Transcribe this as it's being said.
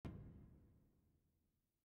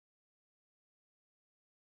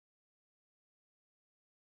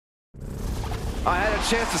I had a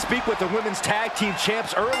chance to speak with the women's tag team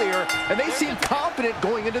champs earlier, and they seem confident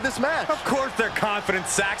going into this match. Of course they're confident,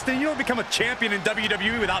 Saxton. You don't become a champion in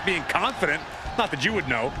WWE without being confident. Not that you would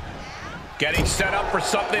know. Getting set up for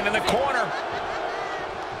something in the corner.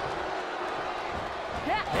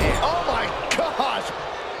 Oh my gosh!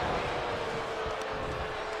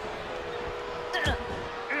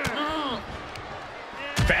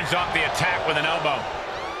 Fends off the attack with an elbow.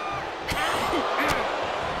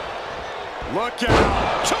 Look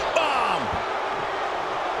out! Choke bomb!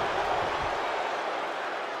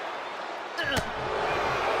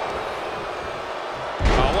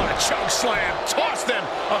 Oh, what a choke slam. Tossed them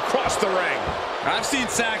across the ring. I've seen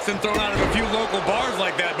Saxton thrown out of a few local bars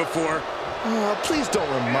like that before. Please don't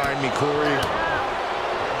remind me, Corey.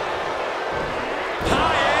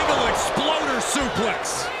 High angle exploder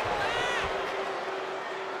suplex.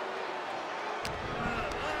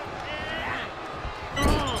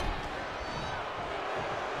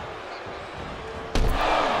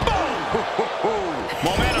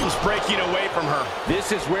 Momentum's breaking away from her.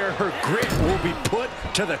 This is where her grit will be put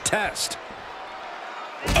to the test.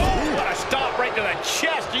 Oh, what a stop right to the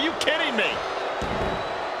chest. Are you kidding me?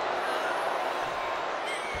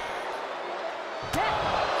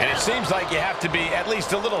 And it seems like you have to be at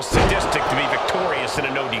least a little sadistic to be victorious in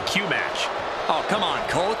a no DQ match. Oh, come on,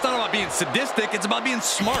 Cole. It's not about being sadistic. It's about being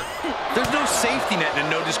smart. There's no safety net in a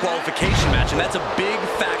no disqualification match, and that's a big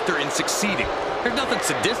factor in succeeding. There's nothing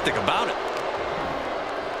sadistic about it.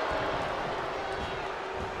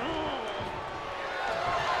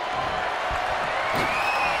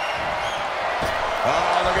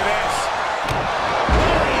 Oh, look at this.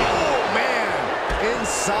 Oh, man.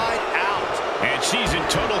 Inside out. And she's in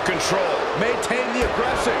total control. Maintain the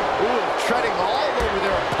aggression. Ooh, treading all over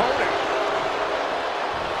their opponent.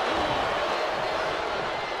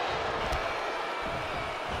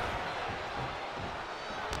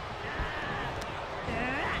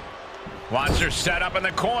 Wants her set up in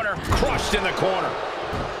the corner. Crushed in the corner.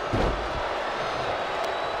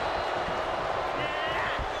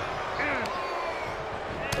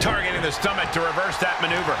 Targeting the stomach to reverse that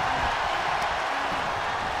maneuver.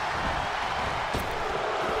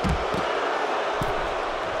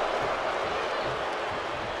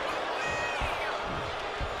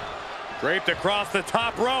 Draped across the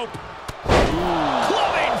top rope.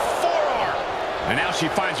 Clubbing forearm. And now she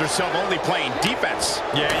finds herself only playing defense.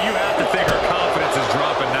 Yeah, you have to think her confidence is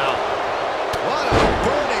dropping now. What a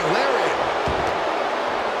burning lariat.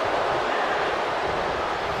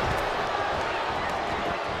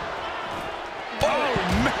 Oh,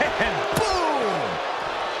 man. Boom.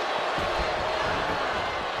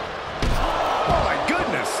 Oh, my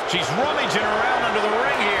goodness. She's rummaging around under the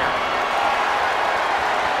ring here.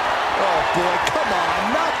 Oh, boy, come on,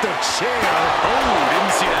 not the chair. Oh,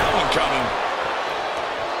 didn't see that one coming.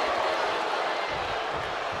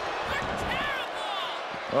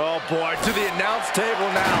 Oh, boy, to the announce table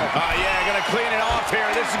now. Oh, yeah, gonna clean it off here.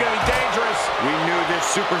 This is gonna be dangerous. We knew this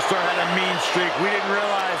superstar had a mean streak. We didn't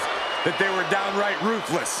realize that they were downright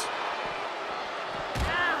ruthless.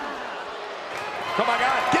 Oh, my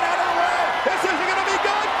God, get out of the way. This isn't going to be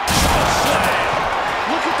good. Slam.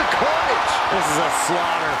 Look at the carnage. This is a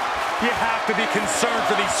slaughter. You have to be concerned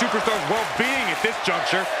for these superstars' well-being at this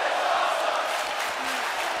juncture.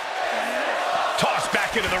 Tossed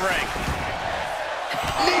back into the ring.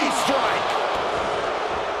 Knee strike.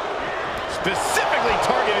 Specifically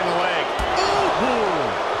targeting the leg. Ooh.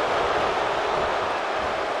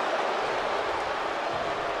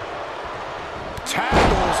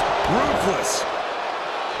 Tackles ruthless.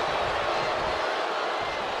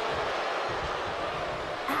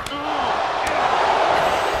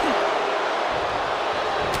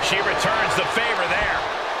 She returns the favor there.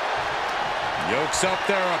 Yokes up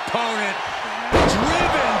their opponent.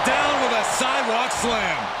 Driven down with a sidewalk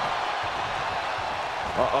slam.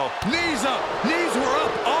 Uh-oh. Knees up. Knees were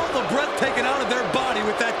up. All the breath taken out of their body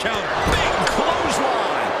with that counter. Big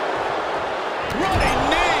clothesline. Running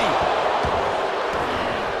knee.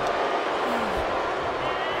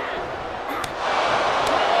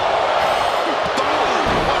 Boom.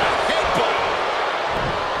 What a headbutt.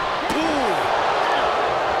 Boom.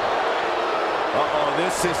 Uh-oh,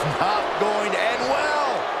 this is not going to end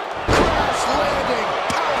well. Crash landing.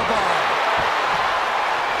 Powerbomb.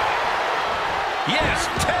 Yes,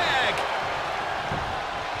 tag.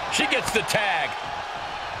 She gets the tag.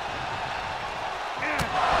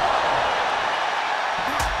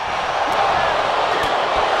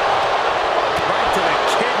 Right to the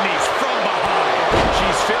kidneys from behind.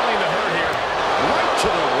 She's feeling the hurt here. Right to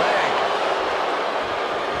the leg.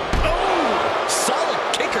 Oh, solid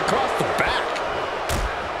kick across the back.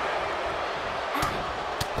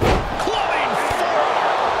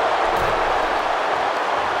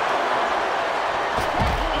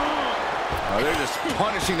 Oh, they're just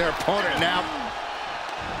punishing their opponent now.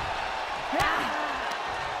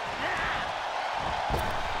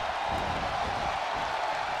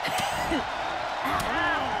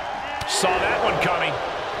 Saw that one coming.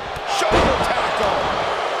 Shoulder tackle.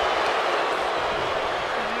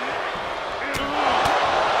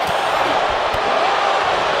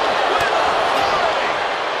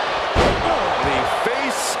 Oh, the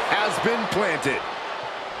face has been planted.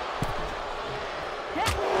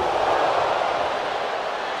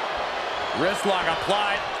 Wrist lock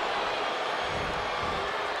applied.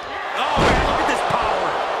 Oh, man, look at this power.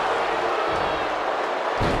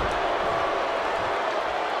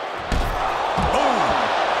 Boom.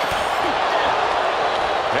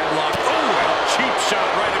 Headlock. Oh, and a cheap shot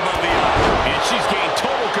right above the eye. And she's gained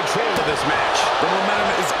total control of this match. The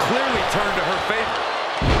momentum is clearly turned to her favor.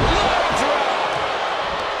 Leg drop.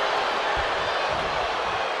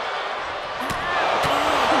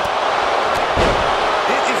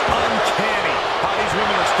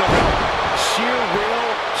 Sheer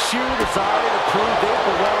will, sheer desire to prove they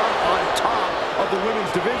belong on top of the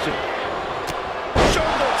women's division.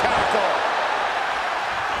 Shoulder tackle.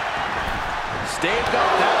 Staved up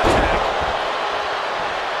that attack.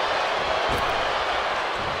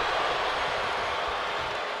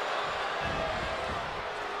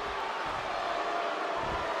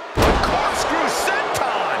 A corkscrew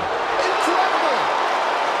senton. Incredible.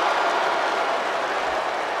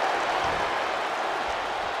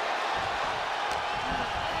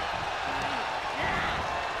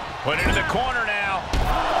 Put it in the corner now.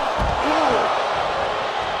 Ooh.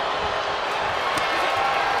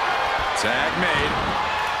 Tag made.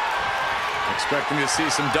 Expecting to see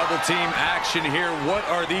some double team action here. What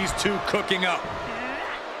are these two cooking up?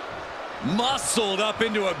 Muscled up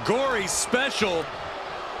into a gory special.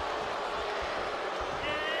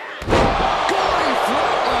 Gory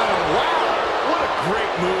flatliner. Wow. What a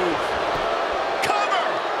great move. Cover.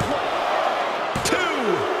 2.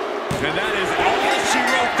 And that is all she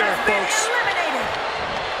wrote there, folks.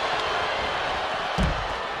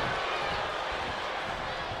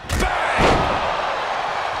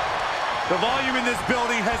 The volume in this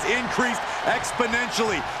building has increased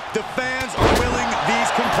exponentially. The fans are willing these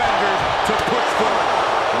competitors to push forward.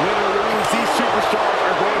 Win or lose, these superstars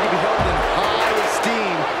are going to be held in high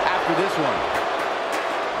esteem after this one.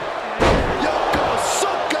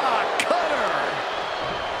 Yokosuka cutter.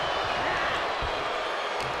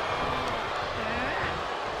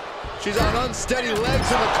 She's on unsteady legs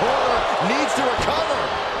in the corner. Needs to recover.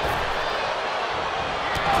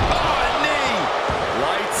 Oh, a knee.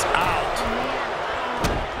 Lights out.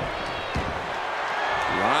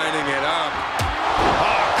 Lining it up.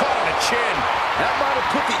 Oh, caught on the chin. That might have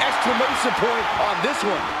put the exclamation point on this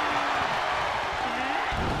one.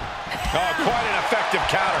 Oh, quite an effective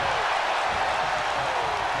counter.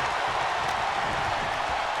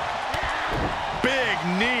 Big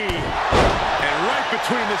knee. And right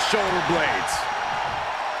between the shoulder blades.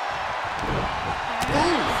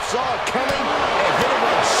 Ooh, saw it coming and hit him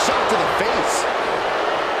with a shot to the face.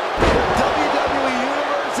 The WWE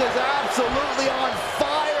Universe is absolutely on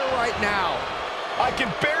fire right now. I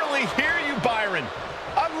can barely hear you, Byron.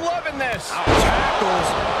 I'm loving this. Tackles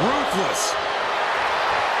ruthless.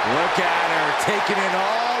 Look at her taking in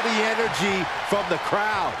all the energy from the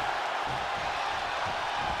crowd.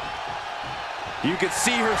 You can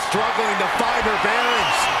see her struggling to find her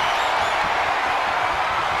bearings.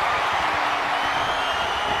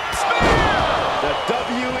 The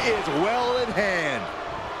W is well in hand.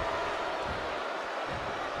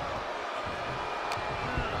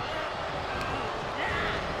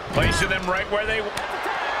 Placing them right where they...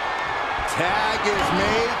 Tag is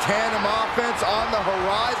made. Tandem offense on the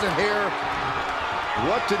horizon here.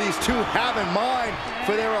 What do these two have in mind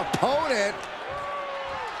for their opponent?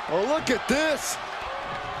 Oh, look at this.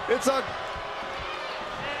 It's a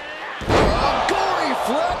gory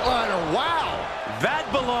flatliner. Wow. That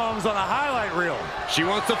belongs on a highlight reel. She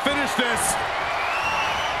wants to finish this.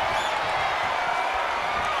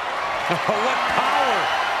 What power.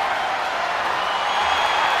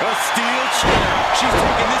 A steel chair. She's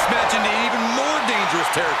taking this match into even more dangerous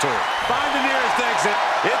territory. Find the nearest exit.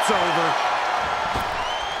 It's over.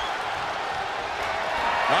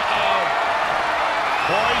 Uh-oh.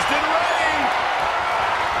 Poised and ready.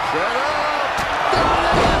 Set up. There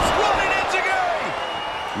it is. Running into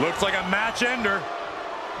Zoey. Looks like a match ender.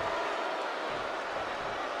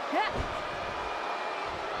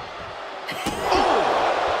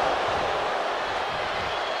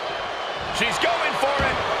 She's going for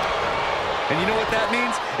it. And you know what that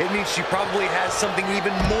means? It means she probably has something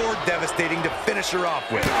even more devastating to finish her off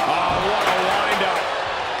with. Oh, what a windup.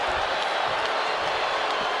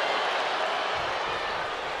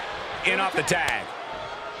 in off the tag.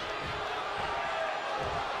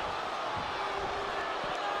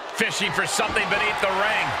 Fishing for something beneath the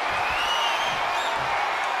ring.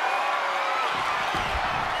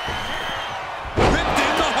 Ripped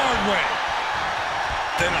in the hard way.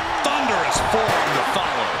 Then a thunderous forearm to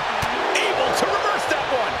follow. Able to reverse that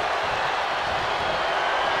one.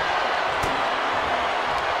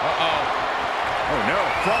 Uh-oh. Oh, no.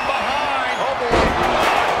 From behind. Oh, boy.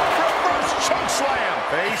 Reverse choke slam.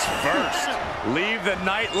 Face first. Leave the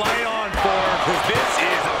night light on for her, because this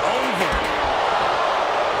is over.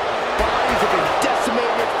 Bodies have been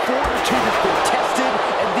decimated, fortitude has been tested,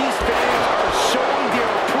 and these fans are showing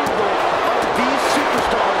their approval of these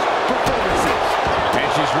superstars' performances. And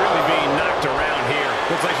she's really being knocked around here.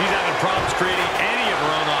 Looks like she's having problems creating any of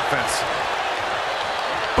her own offense.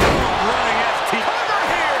 Running FT. Over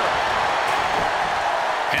here.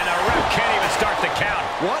 And the ref can't even start the count.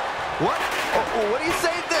 What? What? Oh, what do you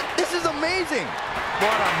say? This is amazing.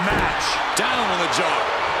 What a match. Down on the jaw.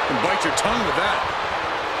 And bite your tongue with that.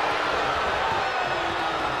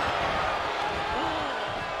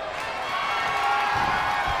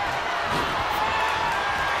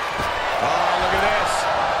 Oh, look at this.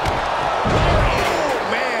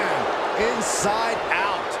 Oh, man. Inside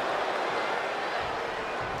out.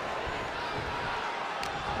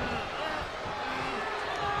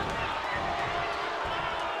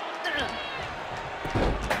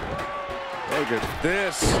 Look at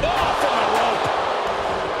this. Oh, from the rope.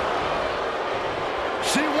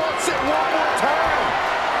 She wants it one more time.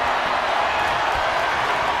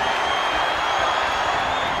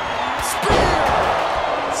 Spear!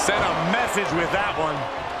 Sent a message with that one.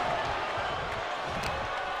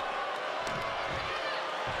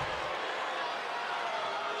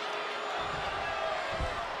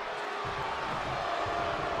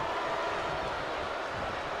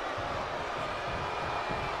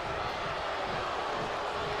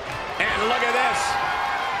 And look at this.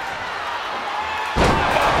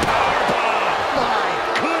 My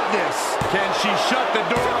goodness. Can she shut the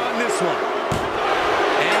door on this one?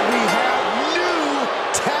 And we have new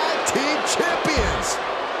tag team champions.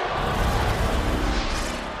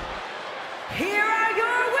 Here are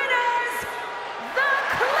your winners, The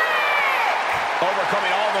Click!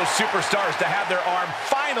 Overcoming all those superstars to have their arm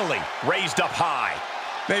finally raised up high.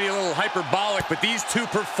 Maybe a little hyperbolic, but these two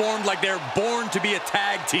performed like they're born to be a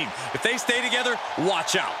tag team. If they stay together,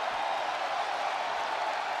 watch out.